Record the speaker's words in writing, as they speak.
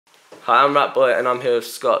Hi, I'm Rat Boy and I'm here with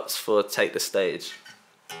Scots for Take the Stage.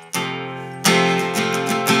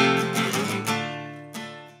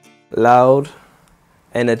 Loud,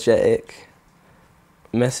 energetic,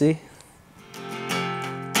 messy.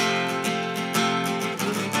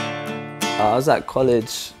 I was at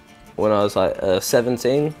college when I was like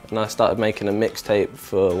 17 and I started making a mixtape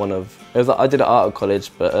for I did art at college,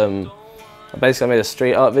 but I basically made a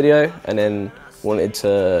street art video and then wanted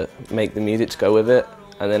to make the music to go with it,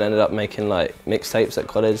 and then ended up making like mixtapes at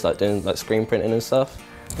college, like doing like screen printing and stuff.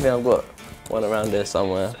 I mean, I've got one around here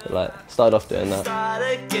somewhere, but, like started off doing that.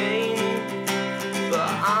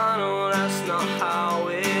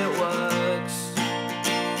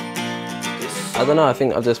 I don't know, I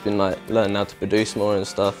think I've just been like learning how to produce more and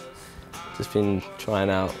stuff. Just been trying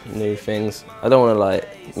out new things. I don't want to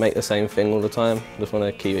like make the same thing all the time. I just want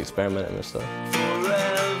to keep experimenting with stuff.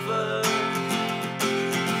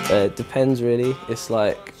 It depends really. It's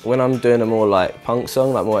like when I'm doing a more like punk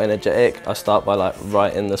song, like more energetic, I start by like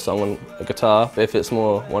writing the song on a guitar. But if it's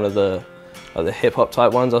more one of the hip hop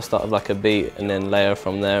type ones, I'll start with like a beat and then layer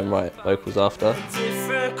from there and write vocals after.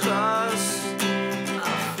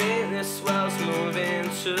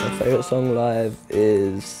 My favourite song live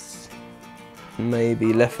is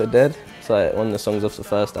maybe Left 4 Dead. It's like one of the songs off the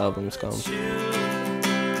first album, Scum.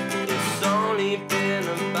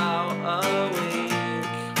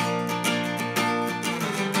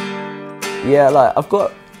 Yeah, like I've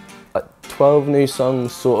got like 12 new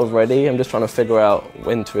songs sort of ready. I'm just trying to figure out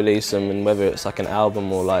when to release them and whether it's like an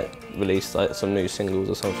album or like release like some new singles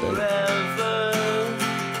or something.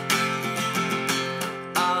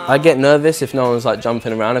 I get nervous if no one's like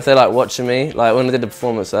jumping around, if they're like watching me. Like when I did the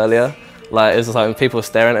performance earlier, like it was just like when people are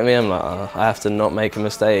staring at me, I'm like, oh, I have to not make a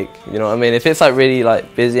mistake. You know what I mean? If it's like really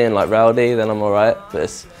like busy and like rowdy, then I'm alright. But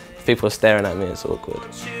if people are staring at me, it's awkward.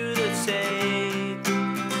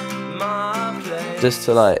 Just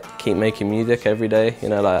to like keep making music every day, you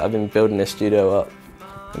know, like I've been building this studio up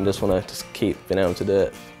and just want to just keep being able to do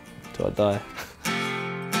it till I die.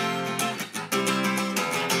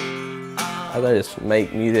 I gotta just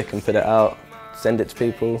make music and put it out, send it to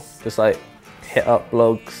people, just like hit up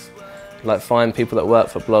blogs, like find people that work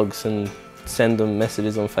for blogs and send them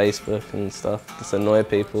messages on Facebook and stuff, just annoy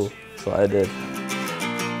people. That's what I did.